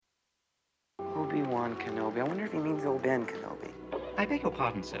Obi-Wan Kenobi. I wonder if he means old Ben Kenobi. I beg your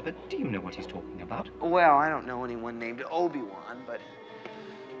pardon, sir, but do you know what he's talking about? Well, I don't know anyone named Obi-Wan, but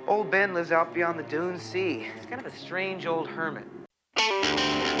old Ben lives out beyond the Dune Sea. He's kind of a strange old hermit.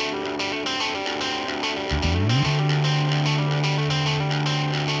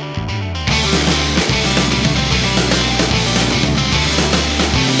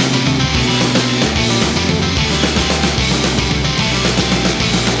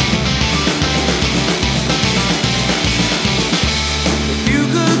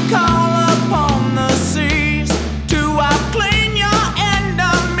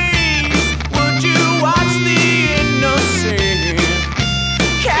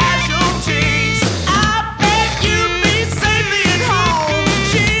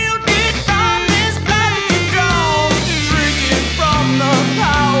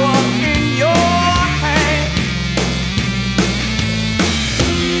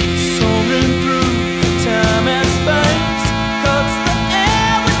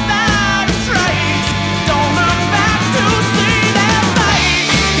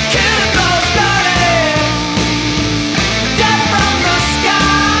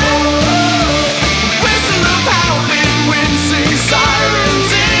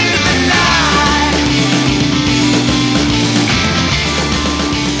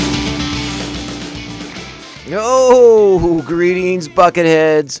 Oh, greetings,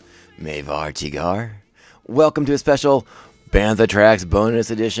 Bucketheads. Mavar Tigar. Welcome to a special Bantha Tracks bonus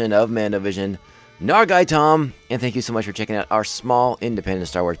edition of MandoVision. Nargai Tom, and thank you so much for checking out our small independent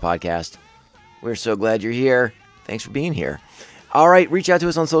Star Wars podcast. We're so glad you're here. Thanks for being here. All right, reach out to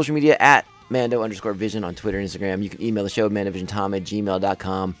us on social media at Mando_Vision on Twitter and Instagram. You can email the show,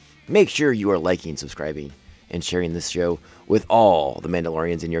 mandovisiontom@gmail.com. Make sure you are liking, subscribing, and sharing this show with all the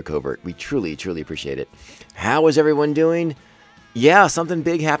Mandalorians in your covert. We truly, truly appreciate it. How is everyone doing? Yeah, something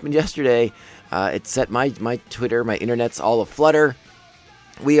big happened yesterday. It set my Twitter, my internet's all aflutter.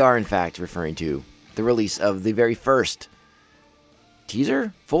 We are, in fact, referring to the release of the very first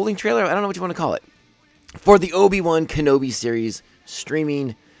teaser? Folding trailer? I don't know what you want to call it. For the Obi-Wan Kenobi series,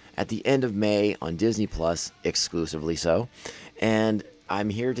 streaming at the end of May on Disney Plus, exclusively so. And I'm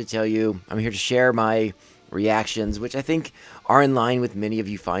here to tell you, I'm here to share my reactions, which I think are in line with many of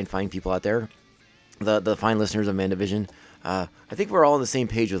you fine people out there, the fine listeners of MandoVision. I think we're all on the same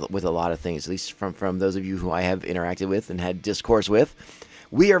page with a lot of things, at least from those of you who I have interacted with and had discourse with.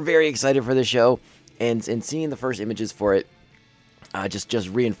 We are very excited for the show, and seeing the first images for it just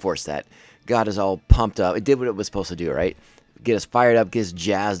reinforced that. Got us all pumped up. It did what it was supposed to do, right? Get us fired up, get us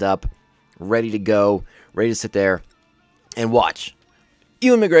jazzed up, ready to go, ready to sit there and watch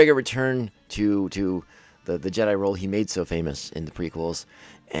Ewan McGregor return to the Jedi role he made so famous in the prequels.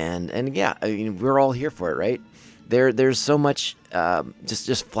 And yeah, I mean, we're all here for it, right? There's so much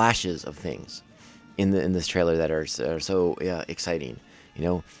just flashes of things in this trailer that are so exciting. You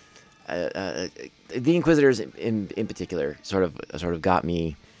know, the Inquisitors in particular sort of got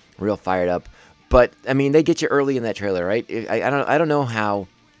me real fired up. But I mean, they get you early in that trailer, right? I don't know how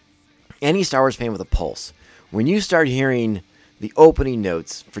any Star Wars fan with a pulse, when you start hearing the opening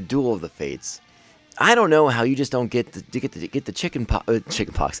notes for Duel of the Fates, I don't know how you just don't get the chicken pox,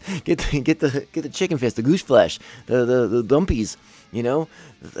 get the chicken fist, the goose flesh, the dumpies, you know,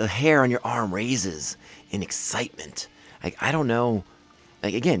 the hair on your arm raises in excitement. Like, I don't know.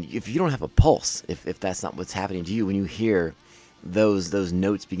 Like, again, if you don't have a pulse, if that's not what's happening to you when you hear those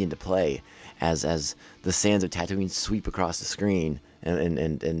notes begin to play as the sands of Tatooine sweep across the screen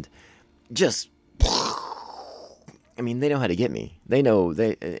and just, I mean, they know how to get me. They know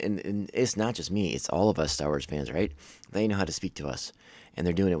and it's not just me, it's all of us Star Wars fans, right? They know how to speak to us, and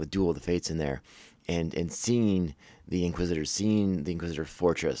they're doing it with Duel of the Fates in there, and seeing the Inquisitors, seeing the Inquisitor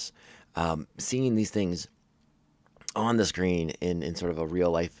Fortress, seeing these things on the screen in sort of a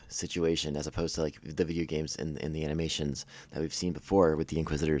real life situation, as opposed to like the video games and the animations that we've seen before with the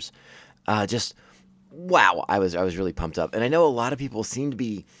Inquisitors. Just wow, I was really pumped up, and I know a lot of people seem to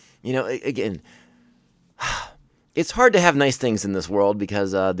be, you know, again. It's hard to have nice things in this world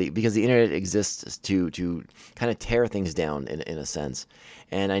because the internet exists to kind of tear things down in a sense.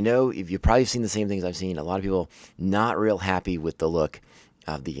 And I know if you've probably seen the same things I've seen, a lot of people not real happy with the look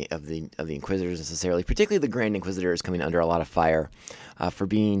of the Inquisitors necessarily, particularly the Grand Inquisitor is coming under a lot of fire for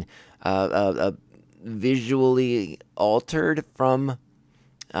being visually altered from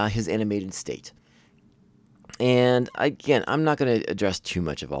his animated state. And again, I'm not going to address too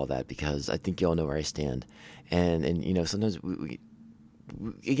much of all that because I think you all know where I stand. And you know, sometimes we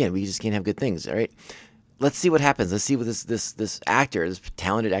just can't have good things, all right? let's see what happens. Let's see what this actor, this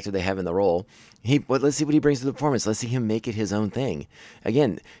talented actor they have in the role. Let's see what he brings to the performance. Let's see him make it his own thing.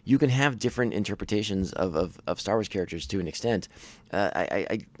 Again, you can have different interpretations of Star Wars characters to an extent.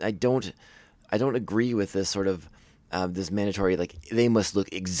 I don't agree with this sort of this mandatory, like, they must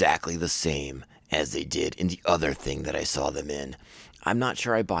look exactly the same as they did in the other thing that I saw them in. I'm not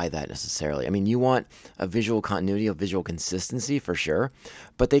sure I buy that necessarily. I mean, you want a visual continuity, a visual consistency for sure,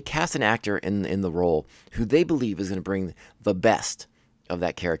 but they cast an actor in the role who they believe is going to bring the best of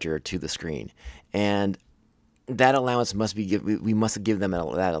that character to the screen. And that allowance must be we must give them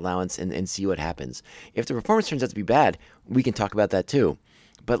that allowance and see what happens. If the performance turns out to be bad, we can talk about that too.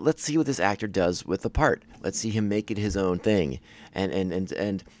 But let's see what this actor does with the part. Let's see him make it his own thing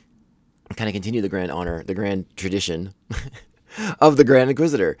and kind of continue the grand tradition of the Grand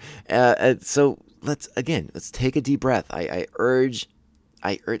Inquisitor. So let's take a deep breath. I think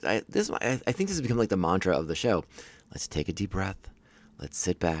this has become like the mantra of the show. Let's take a deep breath. Let's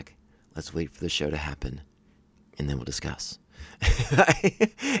sit back. Let's wait for the show to happen, and then we'll discuss.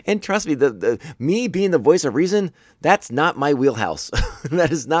 And trust me, the me being the voice of reason, that's not my wheelhouse.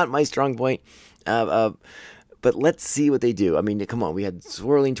 That is not my strong point. But let's see what they do. I mean, come on. We had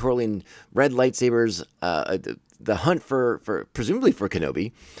swirling, twirling red lightsabers. The hunt for presumably for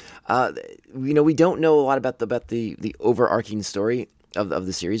Kenobi. We don't know a lot about the overarching story of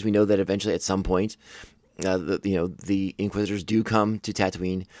the series. We know that eventually, at some point, the Inquisitors do come to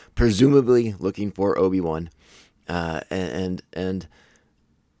Tatooine, presumably looking for Obi-Wan. And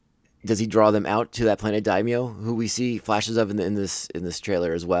does he draw them out to that planet Daimyo, who we see flashes of in this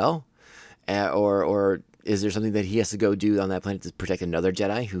trailer as well, or is there something that he has to go do on that planet to protect another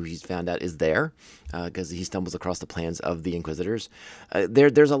Jedi who he's found out is there, because he stumbles across the plans of the Inquisitors?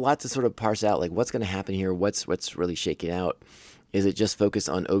 There's a lot to sort of parse out, like what's going to happen here, what's really shaking out. Is it just focused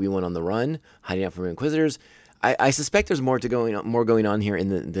on Obi-Wan on the run, hiding out from Inquisitors? I suspect there's more going on here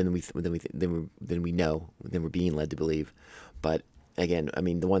than we know, than we're being led to believe. But again, I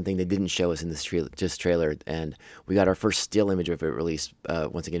mean, the one thing they didn't show us in this trailer, and we got our first still image of it released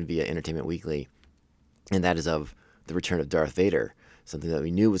once again via Entertainment Weekly, and that is of the return of Darth Vader, something that we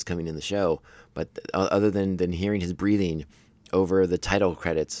knew was coming in the show. But other than hearing his breathing over the title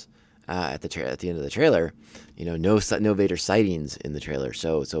credits at the end of the trailer, no Vader sightings in the trailer.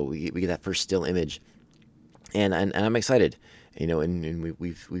 So we get that first still image. And I'm excited, and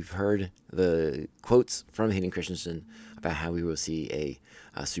we've heard the quotes from Hayden Christensen about how we will see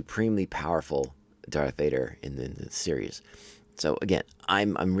a supremely powerful Darth Vader in the series. So again,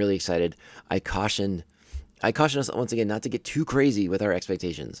 I'm really excited. I caution us once again not to get too crazy with our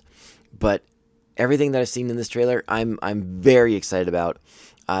expectations, but everything that I've seen in this trailer, I'm very excited about.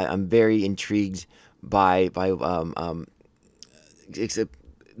 I'm very intrigued by except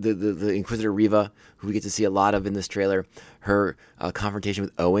the Inquisitor Reva, who we get to see a lot of in this trailer, her confrontation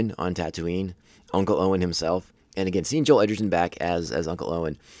with Owen on Tatooine, Uncle Owen himself, and again seeing Joel Edgerton back as Uncle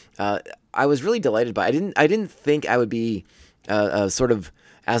Owen. I was really delighted by. I didn't think I would be sort of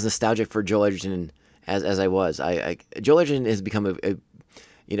as nostalgic for Joel Edgerton as I was. Joel Edgerton has become let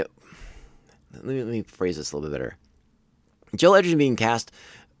me phrase this a little bit better. Joel Edgerton being cast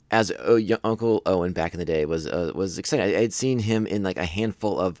as Uncle Owen back in the day was exciting. I had seen him in like a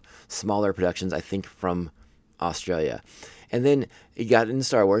handful of smaller productions, I think from Australia. And then he got into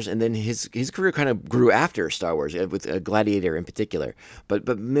Star Wars, and then his career kind of grew after Star Wars, with Gladiator in particular,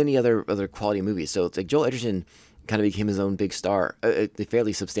 but many other quality movies. So it's like Joel Edgerton kind of became his own big star, a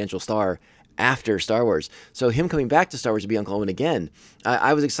fairly substantial star after Star Wars. So him coming back to Star Wars to be Uncle Owen again,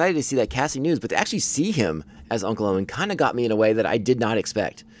 I was excited to see that casting news, but to actually see him as Uncle Owen kind of got me in a way that I did not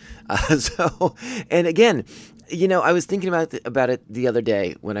expect. And again, I was thinking about it the other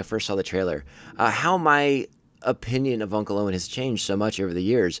day when I first saw the trailer, how my opinion of Uncle Owen has changed so much over the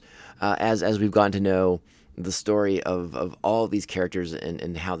years, as we've gotten to know the story of all of these characters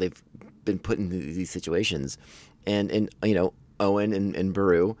and how they've been put into these situations. And Owen and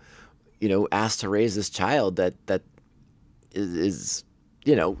Beru, asked to raise this child that is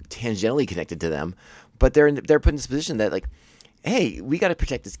tangentially connected to them, but they're put in this position that, like, hey, we got to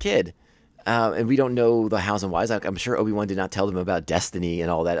protect this kid, and we don't know the hows and whys. I'm sure Obi-Wan did not tell them about destiny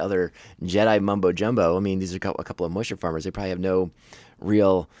and all that other Jedi mumbo jumbo. I mean, these are a couple of moisture farmers. They probably have no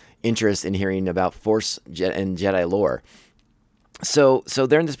real interest in hearing about Force and Jedi lore. So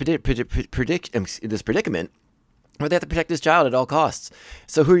they're in this predicament where they have to protect this child at all costs.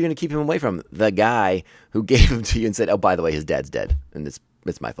 So who are you going to keep him away from? The guy who gave him to you and said, "Oh, by the way, his dad's dead, and it's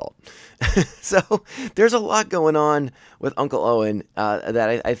my fault." So there's a lot going on with Uncle Owen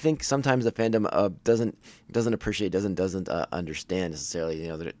that I think sometimes the fandom doesn't appreciate, doesn't understand necessarily.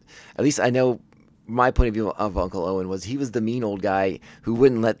 That at least I know my point of view of Uncle Owen was he was the mean old guy who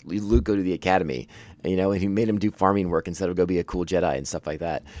wouldn't let Luke go to the academy, and he made him do farming work instead of go be a cool Jedi and stuff like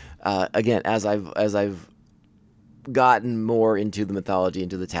that. Again, as I've gotten more into the mythology,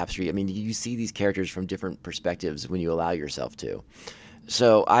 into the tapestry, I mean, you see these characters from different perspectives when you allow yourself to.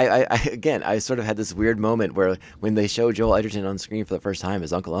 So I sort of had this weird moment where when they show Joel Edgerton on screen for the first time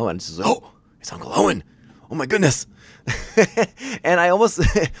as Uncle Owen, it's just, oh, it's Uncle Owen. Oh my goodness. And I almost,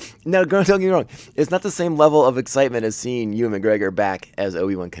 no, don't get me wrong, it's not the same level of excitement as seeing Ewan McGregor back as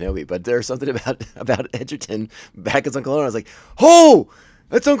Obi-Wan Kenobi, but there's something about Edgerton back as Uncle Owen. I was like, oh,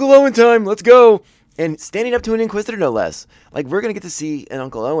 that's Uncle Owen time, let's go. And standing up to an Inquisitor, no less. Like, we're going to get to see an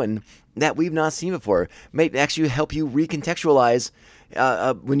Uncle Owen that we've not seen before. Might actually help you recontextualize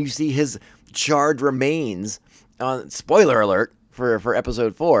when you see his charred remains. Spoiler alert for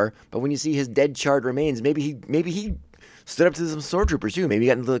Episode 4. But when you see his dead, charred remains, maybe he stood up to some stormtroopers too. Maybe he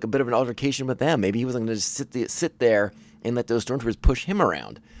got into like a bit of an altercation with them. Maybe he wasn't going to just sit there and let those stormtroopers push him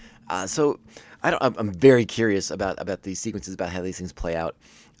around. So I'm very curious about these sequences, about how these things play out.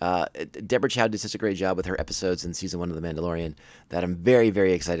 Deborah Chow did such a great job with her episodes in season 1 of The Mandalorian that I'm very,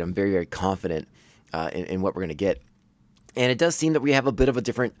 very excited. I'm very, very confident in what we're going to get. And it does seem that we have a bit of a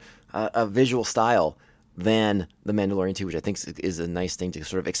different visual style than The Mandalorian 2, which I think is a nice thing to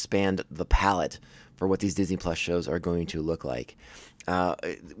sort of expand the palette for what these Disney Plus shows are going to look like.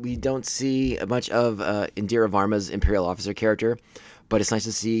 We don't see much of Indira Varma's Imperial Officer character, but it's nice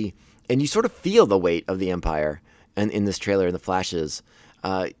to see, and you sort of feel the weight of the Empire in this trailer, in the flashes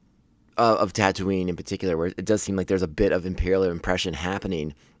of Tatooine in particular, where it does seem like there's a bit of Imperial impression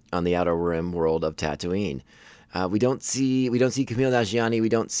happening on the Outer Rim world of Tatooine. We don't see Kumail Nanjiani. We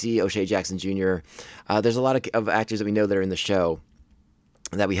don't see O'Shea Jackson Jr. There's a lot of actors that we know that are in the show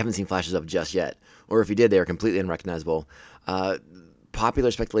that we haven't seen flashes of just yet, or if we did, they are completely unrecognizable.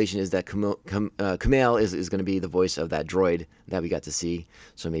 Popular speculation is that Kumail is going to be the voice of that droid that we got to see.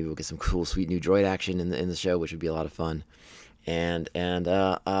 So maybe we'll get some cool, sweet new droid action in the show, which would be a lot of fun. Yeah,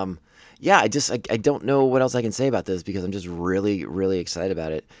 I don't know what else I can say about this because I'm just really, really excited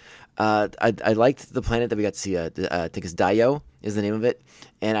about it. I liked the planet that we got to see. I think it's Dio is the name of it,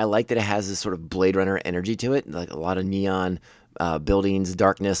 and I like that it has this sort of Blade Runner energy to it, like a lot of neon buildings,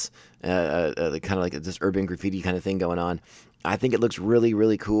 darkness, kind of like this urban graffiti kind of thing going on. I think it looks really,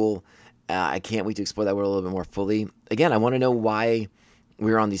 really cool. I can't wait to explore that world a little bit more fully. Again, I want to know why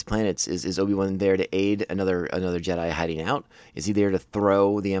we're on these planets. Is Obi-Wan there to aid another Jedi hiding out? Is he there to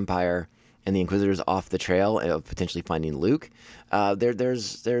throw the Empire and the Inquisitors off the trail of potentially finding Luke?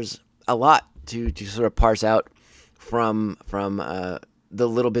 There's a lot to sort of parse out from the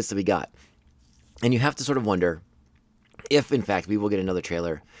little bits that we got. And you have to sort of wonder if, in fact, we will get another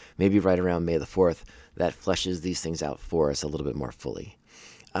trailer, maybe right around May the 4th, that fleshes these things out for us a little bit more fully.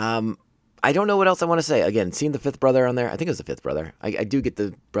 I don't know what else I want to say. Again, seeing the fifth brother on there, I think it was the fifth brother. I do get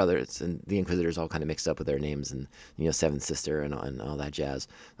the brothers and the Inquisitors all kind of mixed up with their names and, Seventh Sister and all that jazz.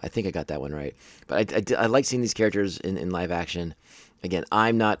 I think I got that one right. But I like seeing these characters in live action. Again,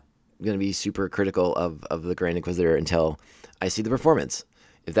 I'm not going to be super critical of the Grand Inquisitor until I see the performance.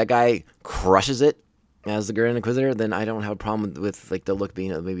 If that guy crushes it as the Grand Inquisitor, then I don't have a problem with like the look being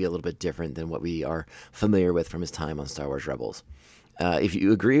maybe a little bit different than what we are familiar with from his time on Star Wars Rebels. If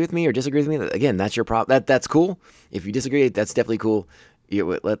you agree with me or disagree with me, again, that's your problem. That's cool. If you disagree, that's definitely cool.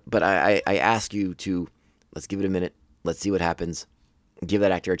 But I ask you to, let's give it a minute. Let's see what happens. Give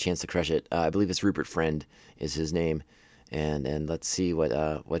that actor a chance to crush it. I believe it's Rupert Friend is his name, and let's see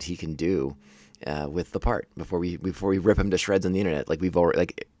what he can do with the part before we rip him to shreds on the internet, like we've already,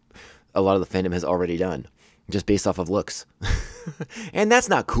 like a lot of the fandom has already done, just based off of looks. And that's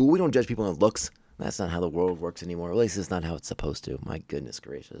not cool. We don't judge people on looks. That's not how the world works anymore. At least it's not how it's supposed to. My goodness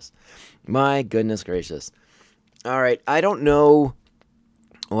gracious. My goodness gracious. All right. I don't know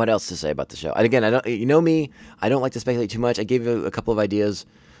what else to say about the show. And again, I don't. You know me. I don't like to speculate too much. I gave you a couple of ideas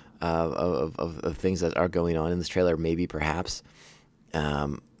of things that are going on in this trailer. Maybe, perhaps. I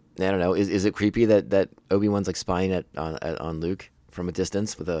don't know. Is it creepy that Obi-Wan's like spying on Luke from a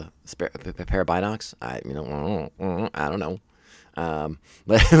distance with a pair of binocs? I don't know.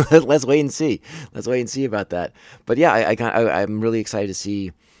 Let's wait and see. Let's wait and see about that. But yeah, I'm really excited to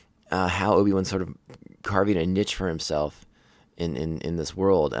see how Obi-Wan's sort of carving a niche for himself in this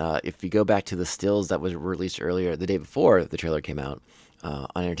world. If you go back to the stills that was released earlier, the day before the trailer came out on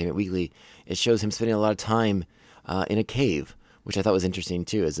Entertainment Weekly, it shows him spending a lot of time in a cave, which I thought was interesting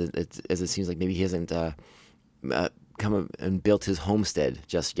too, as it seems like maybe he hasn't come and built his homestead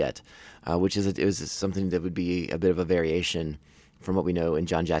just yet, which is something that would be a bit of a variation from what we know in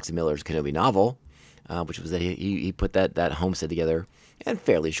John Jackson Miller's Kenobi novel, which was that he put that homestead together in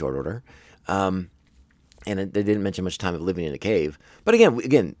fairly short order. And they didn't mention much time of living in a cave. But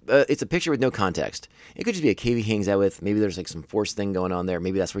again, it's a picture with no context. It could just be a cave he hangs out with. Maybe there's like some force thing going on there.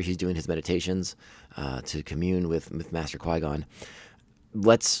 Maybe that's where he's doing his meditations to commune with Master Qui-Gon.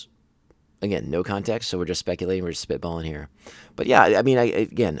 Again, no context, so we're just speculating. We're just spitballing here. But yeah, I mean,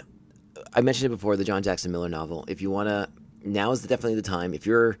 I mentioned it before, the John Jackson Miller novel. If you want to, now is definitely the time. If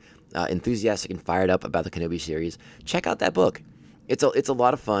you're enthusiastic and fired up about the Kenobi series, check out that book. It's a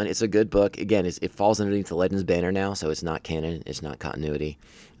lot of fun. It's a good book. Again, it falls underneath the Legends banner now, so it's not canon. It's not continuity.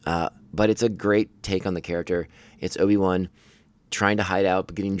 But it's a great take on the character. It's Obi-Wan trying to hide out,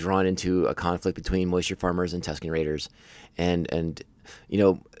 but getting drawn into a conflict between moisture farmers and Tusken Raiders. And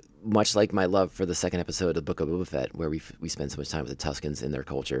much like my love for the second episode of the Book of Boba Fett, where we spend so much time with the Tuskens and their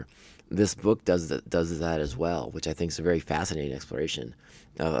culture, this book does that as well, which I think is a very fascinating exploration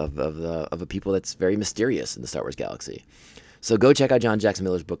of a people that's very mysterious in the Star Wars galaxy. So go check out John Jackson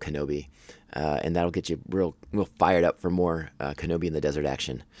Miller's book Kenobi, and that'll get you real fired up for more Kenobi in the desert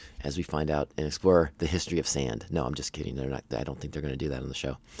action as we find out and explore the history of sand. No, I'm just kidding. They're not. I don't think they're going to do that on the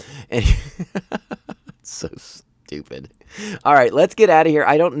show. And it's so stupid. All right, let's get out of here.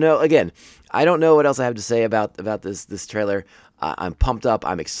 I don't know what else I have to say about this trailer. I'm pumped up.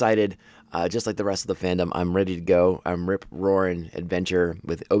 I'm excited. Just like the rest of the fandom, I'm ready to go. I'm rip roaring adventure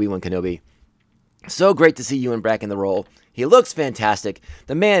with Obi-Wan Kenobi. So great to see Ewan back in the role. He looks fantastic.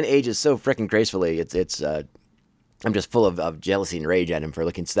 The man ages so freaking gracefully. I'm just full of jealousy and rage at him for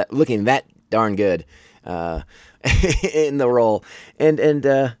looking that darn good in the role. And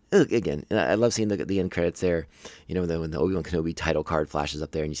again, I love seeing the end credits there. When the Obi-Wan Kenobi title card flashes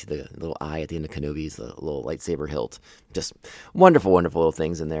up there, and you see the little eye at the end of Kenobi's the little lightsaber hilt. Just wonderful, wonderful little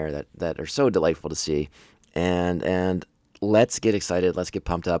things in there that are so delightful to see. And let's get excited. Let's get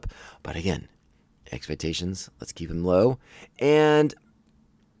pumped up. But again, expectations, let's keep them low. And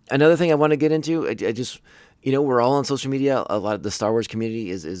another thing I want to get into, I just, we're all on social media. A lot of the Star Wars community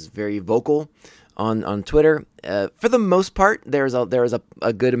is very vocal on Twitter. For the most part, there is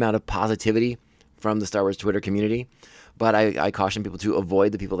a good amount of positivity from the Star Wars Twitter community, but I caution people to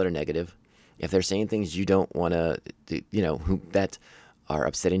avoid the people that are negative. If they're saying things you don't want to, that are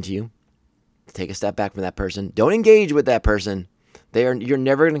upsetting to you, take a step back from that person. Don't engage with that person. You're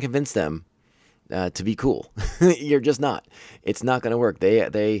never going to convince them to be cool. You're just not. It's not going to work.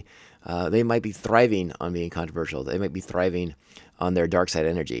 They might be thriving on being controversial. They might be thriving on their dark side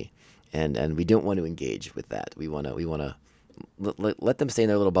energy, and we don't want to engage with that. We want to let them stay in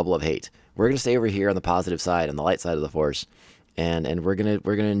their little bubble of hate. We're going to stay over here on the positive side, on the light side of the Force, and we're gonna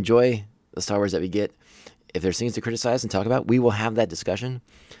enjoy the Star Wars that we get. If there's things to criticize and talk about, we will have that discussion.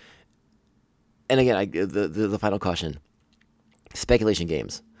 And again, the final caution: speculation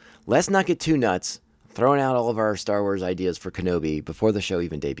games. Let's not get too nuts throwing out all of our Star Wars ideas for Kenobi before the show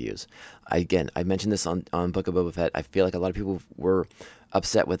even debuts. I mentioned this on Book of Boba Fett. I feel like a lot of people were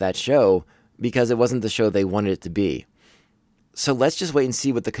upset with that show because it wasn't the show they wanted it to be. So let's just wait and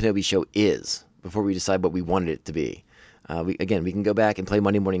see what the Kenobi show is before we decide what we wanted it to be. We can go back and play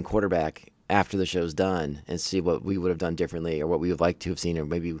Monday Morning Quarterback after the show's done and see what we would have done differently or what we would like to have seen or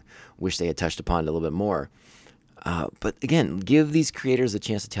maybe wish they had touched upon it a little bit more. But again, give these creators a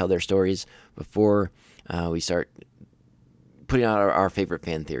chance to tell their stories before we start putting out our favorite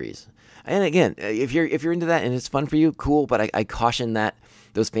fan theories. And again, if you're into that and it's fun for you, cool. But I caution that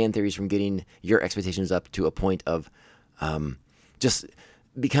those fan theories from getting your expectations up to a point of just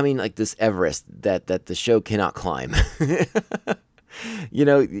becoming like this Everest that the show cannot climb.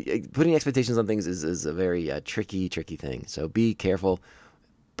 Putting expectations on things is a very tricky thing. So be careful.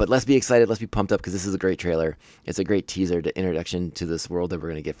 But let's be excited. Let's be pumped up because this is a great trailer. It's a great teaser to introduction to this world that we're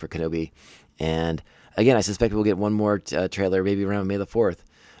going to get for Kenobi. And again, I suspect we'll get one more trailer maybe around May the 4th.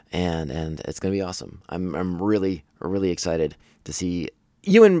 And it's going to be awesome. I'm really, really excited to see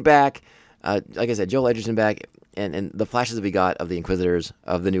Ewan back. Like I said, Joel Edgerton back. And the flashes that we got of the Inquisitors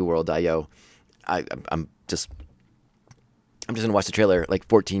of the New World Dio. I'm just going to watch the trailer like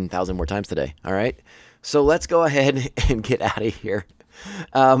 14,000 more times today. All right? So let's go ahead and get out of here.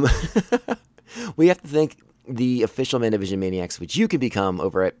 We have to thank the official Mandovision Maniacs, which you can become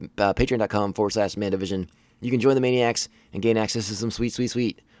over at patreon.com/Mandovision. You can join the Maniacs and gain access to some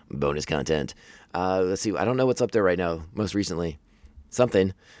sweet bonus content. Let's see. I don't know what's up there right now. Most recently,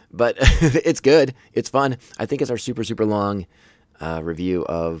 something, but it's good. It's fun. I think it's our super long review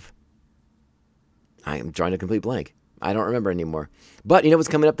of. I am drawing a complete blank. I don't remember anymore. But you know what's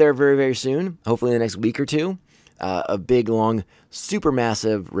coming up there very, very soon? Hopefully in the next week or two. A big, long, super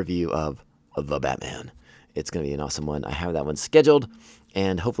massive review of The Batman. It's going to be an awesome one. I have that one scheduled,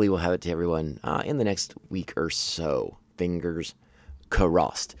 and hopefully we'll have it to everyone in the next week or so. Fingers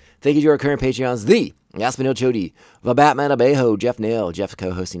Karost. Thank you to our current Patreons, the Yasmin Chodi, the Batman Abejo, Jeff Nail. Jeff's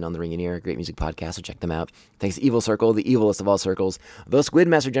co-hosting on The Ring and Ear, great music podcast, so check them out. Thanks to Evil Circle, the evilest of all circles, the Squid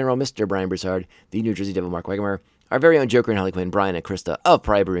Master General, Mr. Brian Broussard, the New Jersey Devil, Mark Wegemer, our very own Joker and Harley Quinn, Brian and Krista of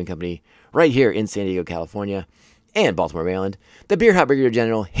Pride Brewing Company, right here in San Diego, California, and Baltimore, Maryland, the Beer Hop Brigadier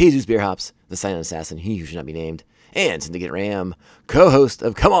General, Jesus Beer Hops, the silent assassin, he who should not be named, and Syndicate Ram, co-host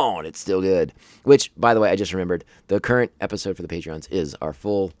of Come On, It's Still Good, which, by the way, I just remembered, the current episode for the Patreons is our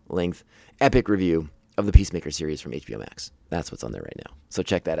full-length epic review of the Peacemaker series from HBO Max. That's what's on there right now. So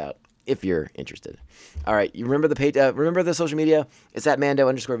check that out if you're interested. All right, you remember remember the social media? It's at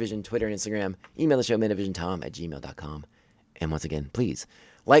Mando_Vision, Twitter and Instagram. Email the show, mandovisiontom@gmail.com. And once again, please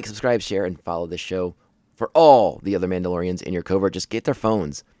like, subscribe, share, and follow this show for all the other Mandalorians in your covert. Just get their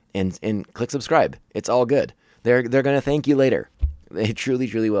phones and click subscribe. It's all good. They're going to thank you later. They truly,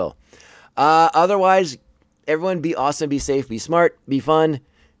 truly will. Otherwise, everyone be awesome, be safe, be smart, be fun,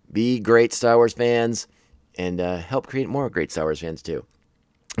 be great Star Wars fans, and help create more great Star Wars fans too.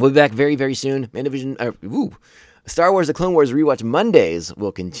 We'll be back very, very soon. Star Wars: The Clone Wars rewatch Mondays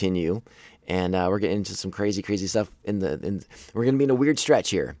will continue, and we're getting into some crazy, crazy stuff. We're going to be in a weird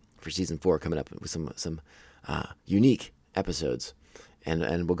stretch here for season 4, coming up with some unique episodes,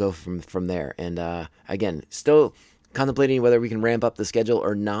 and we'll go from there. And again, still contemplating whether we can ramp up the schedule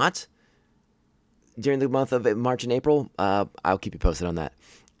or not during the month of March and April. I'll keep you posted on that.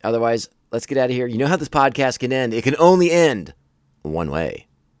 Otherwise, let's get out of here. You know how this podcast can end. It can only end one way.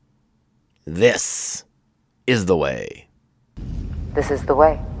 This is the way. This is the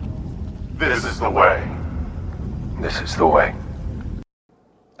way. This is the way. This is the way.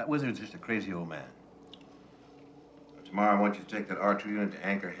 That wizard's just a crazy old man. Tomorrow I want you to take that R2 unit to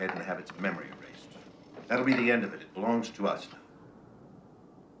Anchorhead and have its memory erased. That'll be the end of it. It belongs to us now.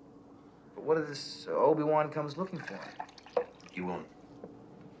 But what if this Obi-Wan comes looking for him? He won't.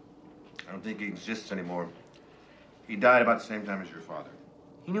 I don't think he exists anymore. He died about the same time as your father.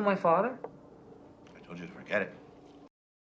 He knew my father? I told you to forget it.